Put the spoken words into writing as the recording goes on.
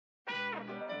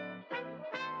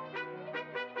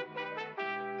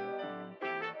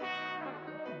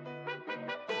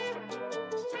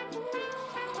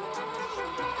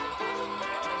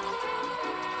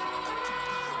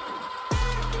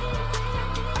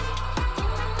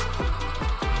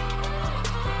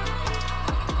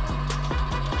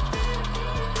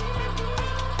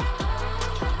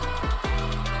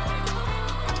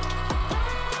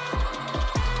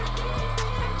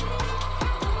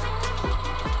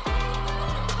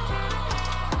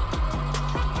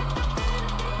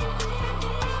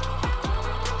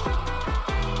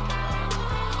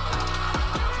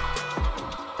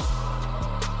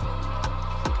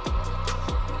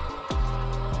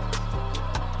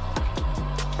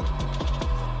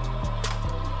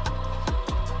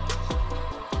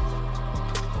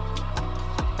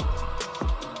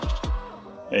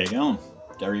How you going?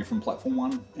 Gary from Platform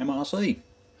 1 MRC.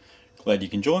 Glad you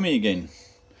can join me again.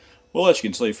 Well, as you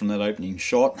can see from that opening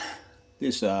shot,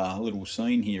 this little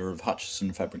scene here of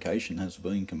Hutchison fabrication has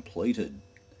been completed.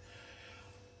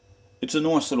 It's a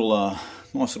nice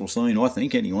little scene, I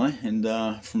think, anyway.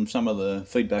 And from some of the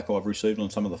feedback I've received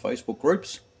on some of the Facebook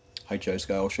groups, HO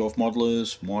scale shelf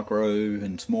modelers, micro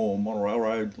and small model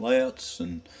railroad layouts,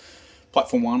 and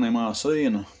Platform 1 MRC,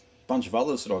 and a bunch of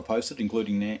others that I've posted,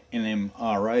 including the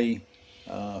NMRA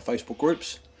Facebook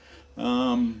groups.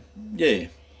 Yeah,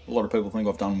 a lot of people think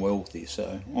I've done well with this,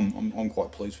 so I'm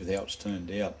quite pleased with how it's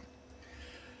turned out.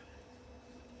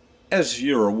 As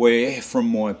you're aware from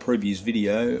my previous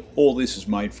video, all this is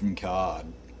made from card,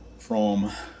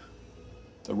 from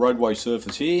the roadway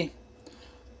surface here,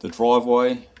 the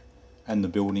driveway, and the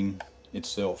building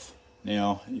itself.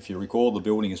 Now, if you recall, the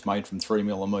building is made from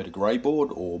 3mm grey board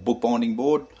or bookbinding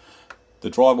board. The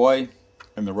driveway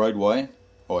and the roadway,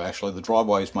 or actually the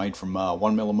driveway is made from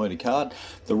 1mm card.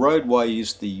 The roadway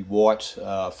is the white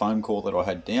foam core that I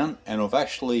had down, and I've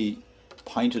actually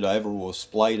painted over or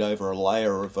splayed over a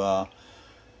layer of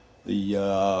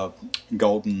the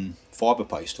golden fibre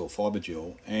paste or fibre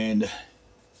gel, and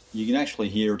you can actually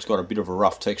hear it's got a bit of a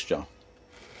rough texture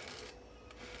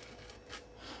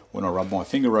when I rub my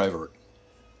finger over it,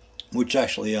 which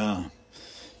actually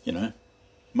you know,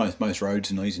 most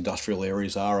roads in these industrial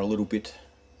areas are a little bit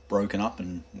broken up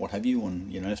and what have you,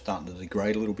 and you know, starting to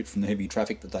degrade a little bit from the heavy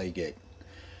traffic that they get.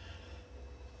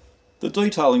 The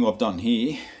detailing I've done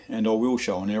here, and I will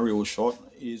show an aerial shot,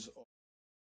 is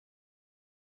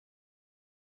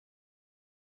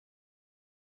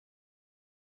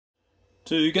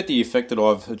to get the effect that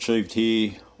I've achieved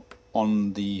here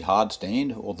on the hard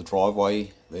stand or the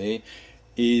driveway there,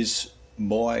 is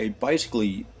by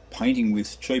basically painting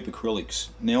with cheap acrylics.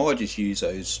 Now I just use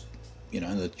those, you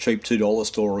know, the cheap $2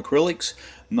 store acrylics,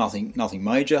 nothing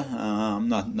major,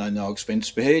 no expense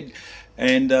spared,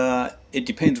 and it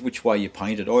depends which way you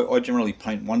paint it. I generally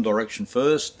paint one direction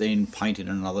first, then paint it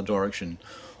in another direction.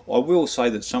 I will say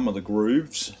that some of the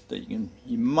grooves that you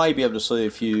may be able to see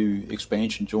a few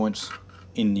expansion joints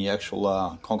in the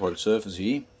actual concrete surface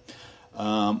here.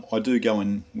 I do go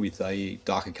in with a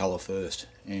darker colour first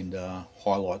and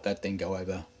highlight that, then go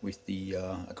over with the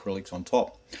acrylics on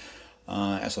top.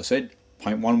 As I said,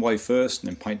 paint one way first, and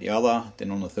then paint the other,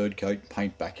 then on the third coat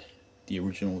paint back the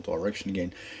original direction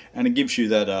again, and it gives you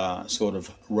that sort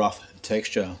of rough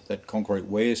texture that concrete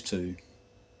wears to.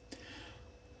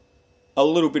 A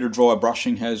little bit of dry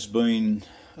brushing has been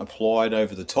applied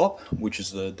over the top, which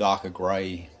is the darker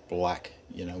grey black,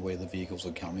 you know, where the vehicles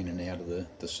are coming in and out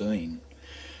of the scene.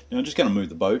 Now I'm just going to move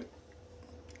the boat,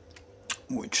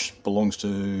 which belongs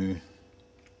to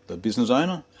the business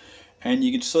owner, and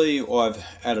you can see I've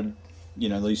added, you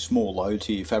know, these small loads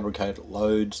here, fabricated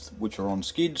loads which are on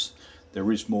skids. There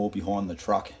is more behind the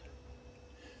truck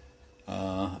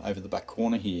over the back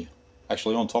corner here.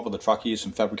 Actually, on top of the truck here,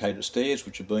 some fabricated stairs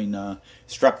which have been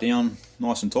strapped down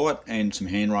nice and tight, and some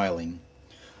hand railing.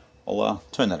 I'll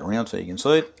turn that around so you can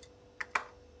see it.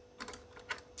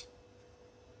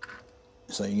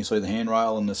 So you can see the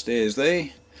handrail and the stairs there,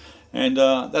 and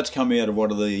that's come out of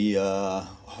one of the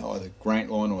either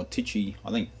Grantline or Tichy,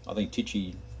 I think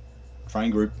Tichy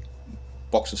Train Group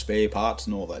box of spare parts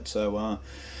and all that. So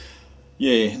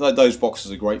yeah, those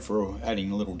boxes are great for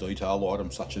adding little detail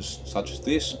items such as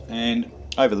this. And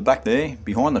over the back there,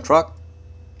 behind the truck,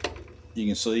 you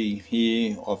can see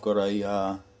here I've got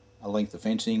a length of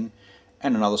fencing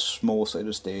and another small set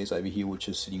of stairs over here, which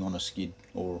is sitting on a skid,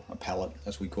 or a pallet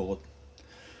as we call it.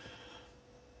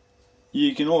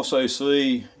 You can also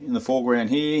see in the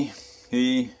foreground here,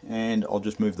 and I'll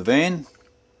just move the van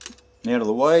out of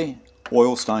the way,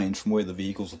 oil stains from where the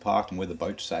vehicles are parked and where the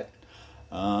boat's sat.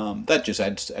 That just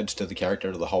adds to the character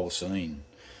of the whole scene.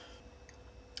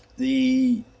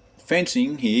 The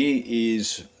fencing here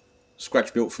is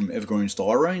scratch built from evergreen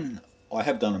styrene. I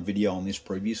have done a video on this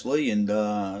previously, and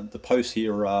the posts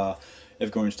here are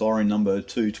evergreen styrene number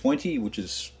 220, which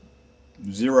is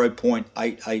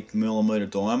 0.88mm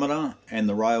diameter, and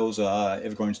the rails are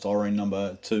evergreen styrene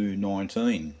number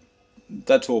 219.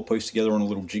 That's all pieced together on a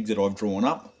little jig that I've drawn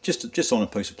up, just on a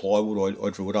piece of plywood. I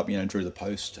drew it up, you know, drew the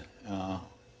post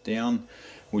down,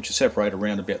 which is separated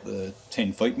around about the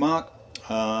 10 feet mark,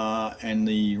 and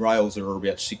the rails are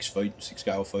about 6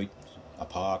 scale feet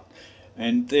apart,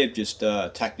 and they've just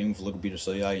tacked in with a little bit of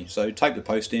CA. So take the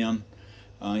post down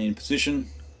in position,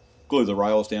 glue the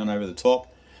rails down over the top,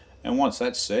 and once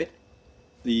that's set,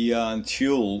 the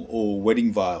tulle or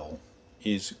wedding veil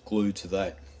is glued to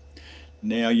that.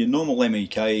 Now your normal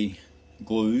MEK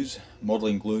glues,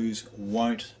 modelling glues,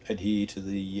 won't adhere to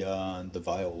the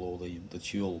veil or the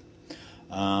tulle.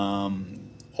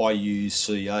 I use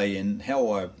CA, and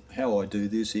how I do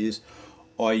this is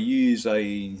I use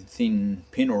a thin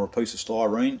pin or a piece of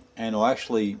styrene, and I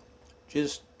actually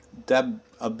just dab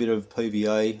a bit of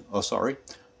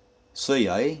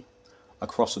CA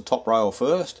across the top rail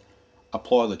first,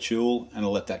 apply the tulle, and I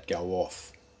let that go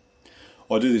off.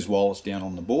 I do this while it's down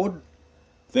on the board.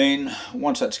 Then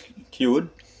once that's cured,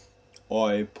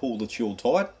 I pull the tulle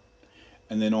tight,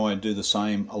 and then I do the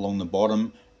same along the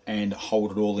bottom and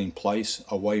hold it all in place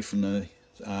away from the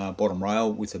bottom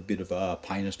rail with a bit of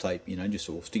painter's tape, just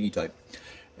sort of sticky tape.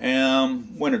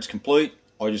 When it's complete,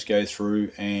 I just go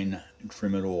through and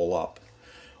trim it all up.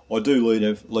 I do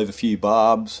leave a few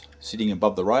barbs sitting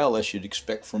above the rail, as you'd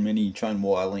expect from any chain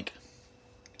wire link,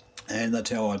 and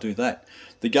that's how I do that.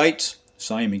 The gates,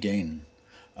 same again.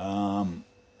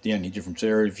 The only difference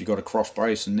there, if you've got a cross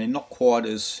brace, and they're not quite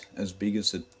as big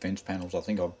as the fence panels. I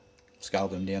think I've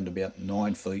scaled them down to about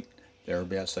 9 feet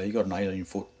thereabouts. So you've got an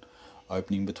 18-foot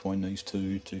opening between these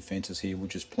two fences here,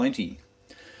 which is plenty.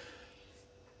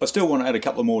 I still want to add a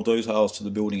couple of more details to the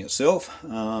building itself,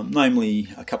 namely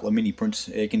a couple of mini Prince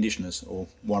air conditioners, or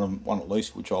one at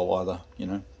least, which I'll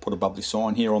either put above this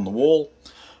sign here on the wall.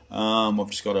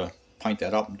 I've just got to paint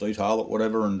that up and detail it,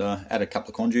 whatever, and add a couple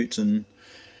of conduits, and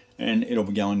it'll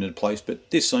be going into place.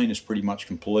 But this scene is pretty much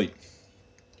complete.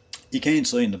 You can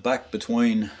see in the back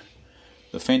between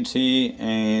the fence here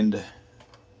and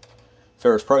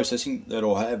Ferrous Processing that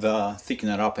I'll have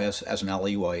thickened that up as an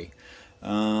alleyway.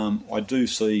 I do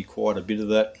see quite a bit of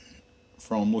that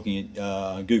from looking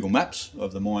at Google Maps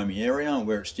of the Miami area,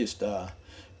 where it's just a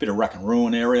bit of rack and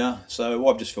ruin area. So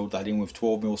I've just filled that in with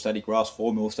 12mm static grass,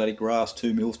 4mm static grass,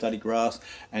 2mm static grass,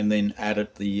 and then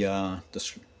added the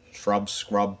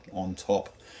scrub on top.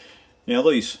 Now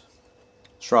these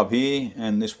shrub here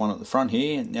and this one at the front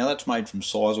here, now that's made from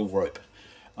sisal rope.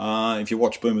 If you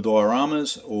watch Boomer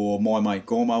Dioramas or my mate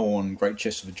Gormo on Great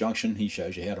Chesterford Junction, he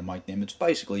shows you how to make them. It's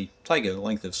basically take a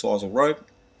length of sisal rope.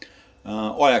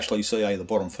 I actually CA the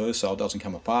bottom first so it doesn't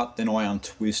come apart, then I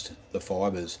untwist the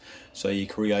fibres, so you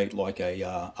create like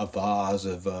a vase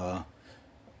of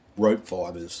rope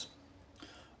fibres.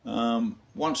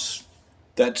 Once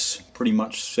that's pretty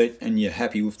much set and you're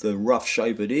happy with the rough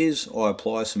shape it is, I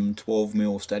apply some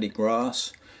 12mm static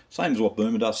grass, same as what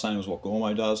Boomer does, same as what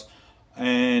Gormo does,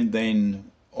 and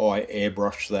then I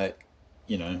airbrush that,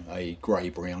 a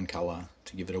grey-brown colour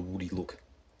to give it a woody look.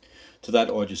 To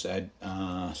that I just add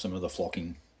some of the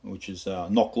flocking, which is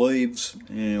knock leaves,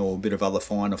 or a bit of other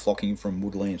finer flocking from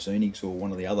Woodland Scenics or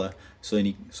one of the other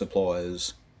scenic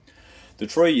suppliers. The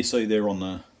tree you see there on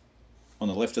the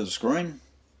left of the screen,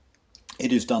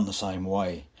 it is done the same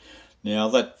way. Now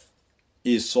that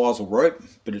is sisal rope,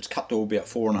 but it's cut to about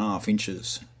 4.5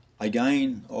 inches.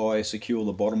 Again, I secure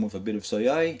the bottom with a bit of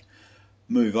CA,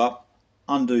 move up,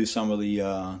 undo some of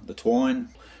the twine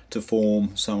to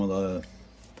form some of the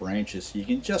branches. You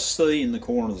can just see in the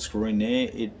corner of the screen there,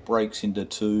 it breaks into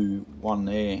two, one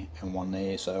there and one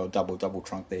there, so a double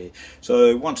trunk there.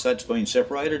 So once that's been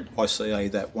separated, I CA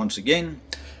that once again,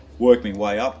 work my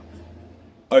way up,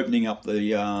 opening up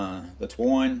the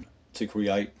twine to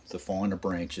create the finer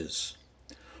branches.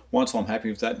 Once I'm happy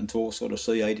with that and it's all sort of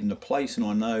CA'd into place and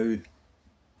I know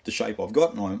the shape I've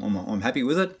got and I'm happy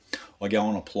with it, I go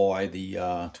and apply the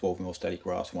 12mm static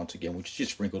grass once again, which is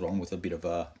just sprinkled on with a bit of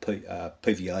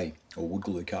PVA or wood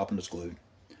glue, carpenter's glue.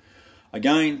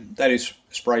 Again, that is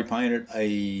spray painted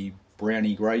a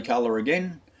browny grey colour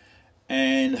again,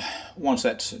 and once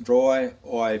that's dry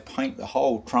I paint the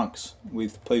whole trunks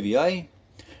with PVA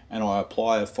and I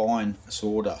apply a fine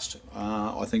sawdust.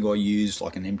 I think I use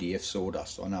like an MDF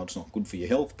sawdust. I know it's not good for your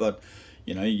health, but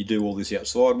you do all this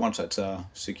outside. Once that's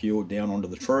secured down onto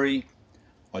the tree,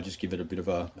 I just give it a bit of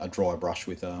a dry brush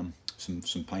with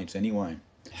some paints anyway.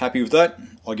 Happy with that,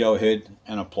 I go ahead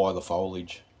and apply the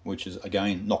foliage, which is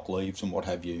again knock leaves and what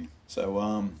have you.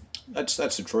 So that's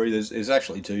the tree. There's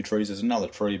actually two trees. There's another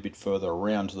tree a bit further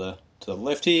around to the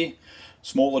left here,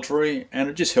 smaller tree, and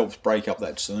it just helps break up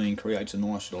that scene, creates a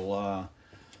nice little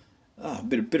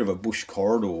bit of a bush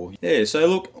corridor. Yeah, so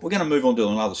look, we're going to move on to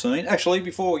another scene. Actually,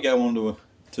 before we go on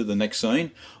to the next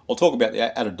scene, I'll talk about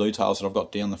the added details that I've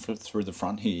got down through the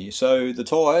front here. So the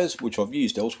tyres, which I've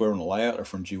used elsewhere in the layout, are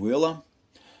from Duela.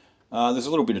 There's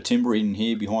a little bit of timber in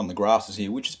here behind the grasses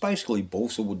here, which is basically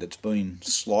balsa wood that's been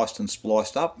sliced and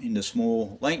spliced up into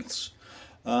small lengths.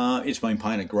 It's been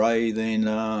painted grey, then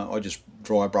I just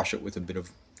dry brush it with a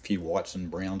few whites and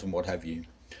browns and what have you.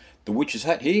 The witch's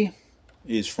hat here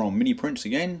is from Mini Prints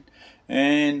again,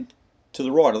 and to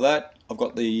the right of that I've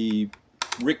got the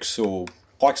ricks or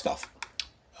pike stuff,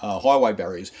 highway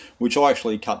barriers, which I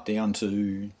actually cut down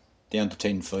to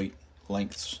 10 feet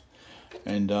lengths,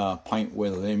 and paint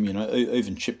weather them. You know,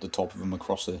 even chip the top of them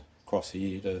across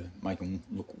here to make them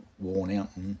look worn out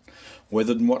and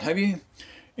weathered and what have you.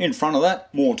 In front of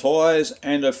that, more tyres,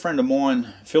 and a friend of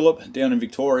mine, Philip, down in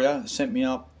Victoria, sent me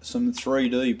up some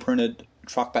 3D printed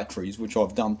truck batteries, which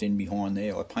I've dumped in behind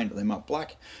there. I painted them up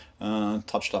black,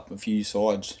 touched up a few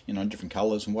sides, you know, different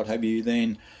colours and what have you.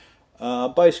 Then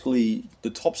basically the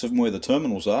tops of them where the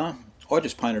terminals are, I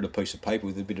just painted a piece of paper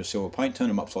with a bit of silver paint, turned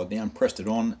them upside down, pressed it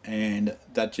on, and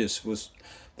that was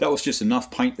just enough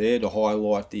paint there to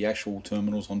highlight the actual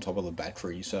terminals on top of the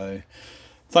battery. So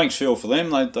thanks, Phil, for them.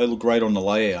 They look great on the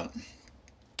layout.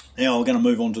 Now we're going to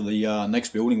move on to the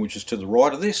next building, which is to the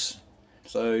right of this.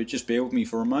 So just bear with me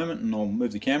for a moment and I'll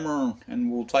move the camera and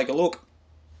we'll take a look.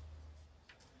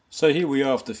 So here we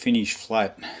are after the finished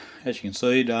flat. As you can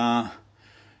see,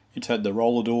 it's had the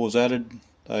roller doors added,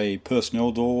 a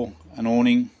personnel door, an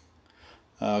awning,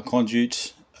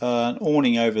 conduits, an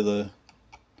awning over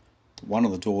one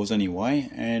of the doors anyway,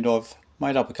 and I've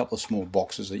made up a couple of small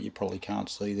boxes that you probably can't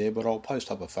see there, but I'll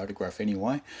post up a photograph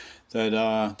anyway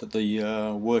that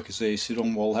the workers there sit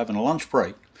on while having a lunch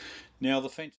break. Now the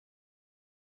fence.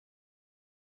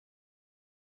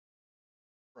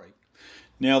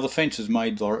 Now the fence is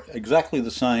made exactly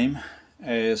the same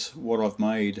as what I've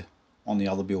made on the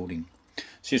other building.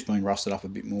 It's just been rusted up a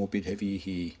bit more, a bit heavier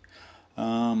here.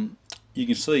 You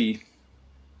can see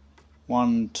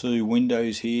 1, 2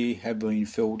 windows here have been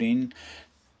filled in,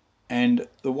 and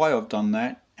the way I've done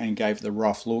that and gave the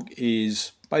rough look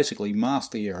is basically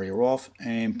mask the area off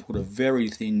and put a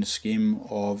very thin skim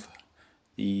of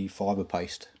the fibre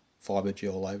paste, fibre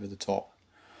gel over the top.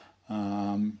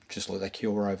 Just let that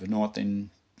cure overnight, then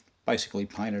basically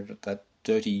painted it that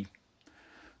dirty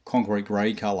concrete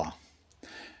grey colour.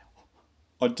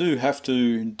 I do have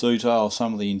to detail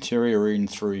some of the interior in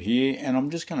through here, and I'm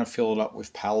just going to fill it up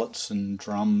with pallets and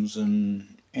drums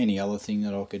and any other thing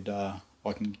that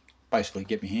I can basically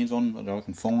get my hands on that I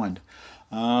can find.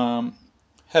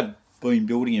 Have been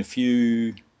building a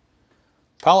few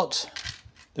pallets.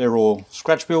 They're all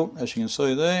scratch built, as you can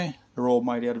see there. They're all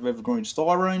made out of evergreen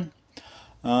styrene.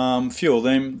 A few of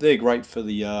them, they're great for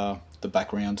the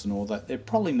backgrounds and all that. They're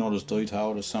probably not as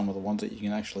detailed as some of the ones that you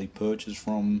can actually purchase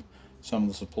from some of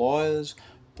the suppliers,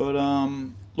 but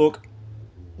look,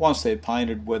 once they're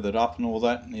painted, weathered up and all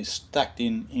that, and they're stacked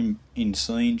in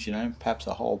scenes, you know, perhaps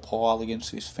a whole pile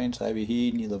against this fence over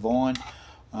here near the vine,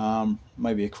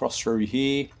 maybe across through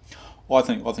here, I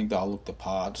think they'll look the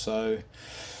part. So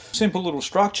simple little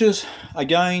structures,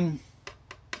 again,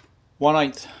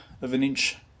 1/8 of an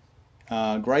inch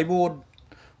grey board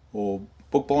or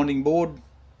bookbinding board.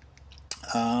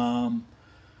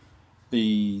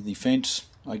 The fence,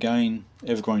 again,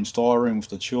 evergreen styrene with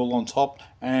the tulle on top,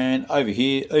 and over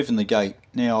here even the gate.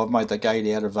 Now I've made the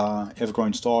gate out of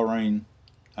evergreen styrene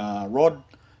rod,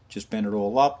 just bent it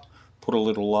all up, put a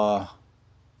little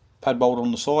pad bolt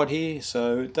on the side here,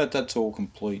 so that's all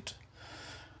complete.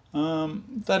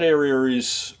 That area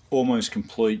is almost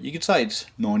complete. You could say it's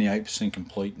 98%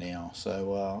 complete now,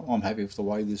 so I'm happy with the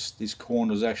way this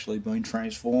corner's actually been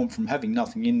transformed from having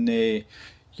nothing in there,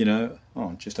 you know,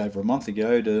 just over a month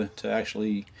ago, to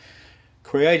actually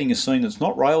creating a scene that's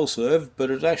not rail served, but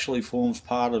it actually forms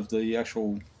part of the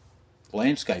actual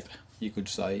landscape, you could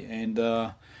say, and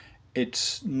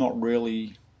it's not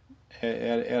really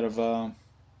out of the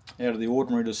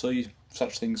ordinary to see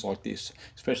such things like this,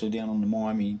 especially down on the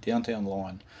Miami downtown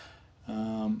line.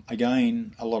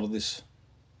 Again, a lot of these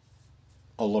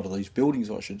buildings,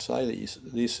 I should say,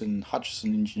 this and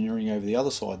Hutchison Engineering over the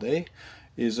other side there,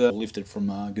 is lifted from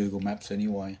Google Maps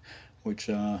anyway, which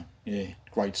yeah,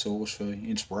 great source for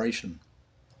inspiration.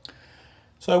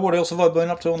 So what else have I been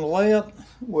up to on the layout?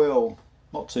 Well,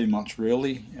 not too much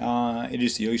really. It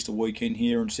is the Easter weekend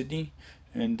here in Sydney,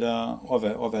 and I've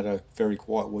had a very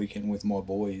quiet weekend with my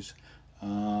boys.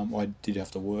 I did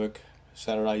have to work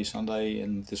Saturday, Sunday,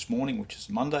 and this morning, which is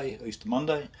Monday, Easter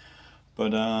Monday.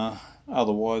 But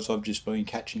otherwise, I've just been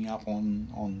catching up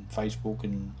on Facebook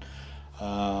and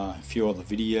a few other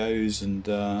videos, and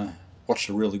watched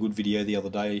a really good video the other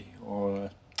day,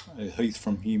 Heath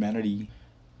from Humanity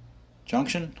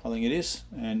Junction, I think it is,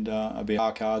 and about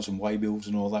car cards and waybills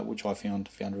and all that, which I found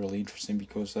really interesting,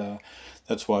 because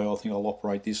that's why I think I'll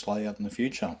operate this layout in the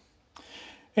future.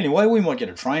 Anyway, we might get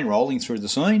a train rolling through the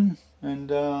scene, and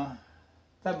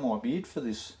that might be it for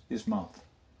this month.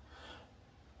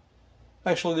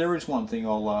 Actually, there is one thing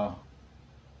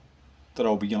that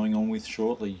I'll be going on with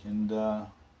shortly, and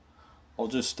I'll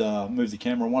just move the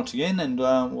camera once again, and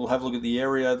we'll have a look at the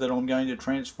area that I'm going to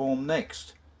transform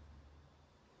next.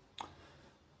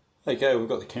 Okay, we've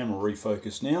got the camera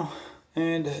refocused now,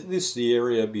 and this is the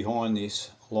area behind this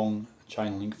long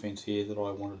chain link fence here that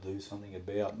I want to do something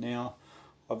about. Now,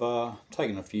 I've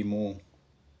taken a few more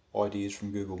ideas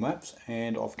from Google Maps,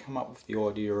 and I've come up with the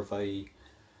idea of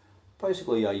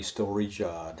basically a storage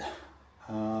yard.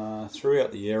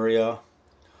 Throughout the area,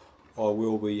 I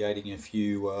will be adding a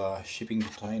few shipping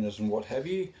containers and what have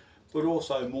you, but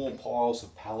also more piles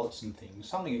of pallets and things,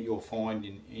 something that you'll find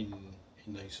in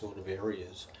these sort of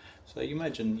areas. So you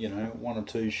imagine, you know, 1 or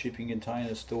 2 shipping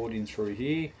containers stored in through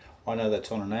here. I know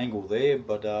that's on an angle there,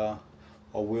 but I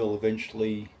will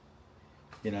eventually,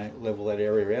 you know, level that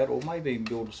area out, or maybe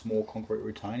build a small concrete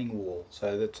retaining wall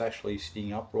so that's actually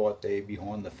sitting upright there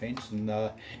behind the fence, and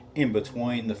in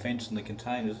between the fence and the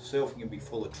containers itself, it can be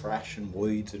full of trash and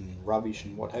weeds and rubbish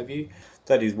and what have you.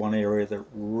 That is one area that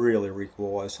really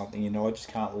requires something, you know. I just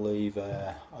can't leave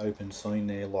open scene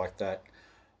there like that.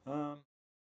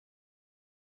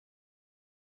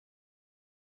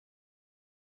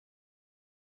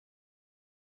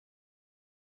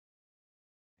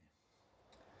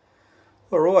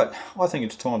 Alright, I think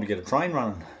it's time to get a train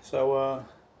running. So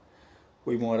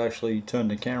we might actually turn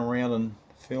the camera around and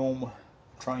film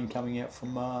a train coming out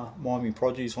from Miami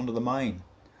Produce onto the main.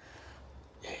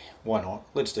 Yeah, why not?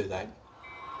 Let's do that.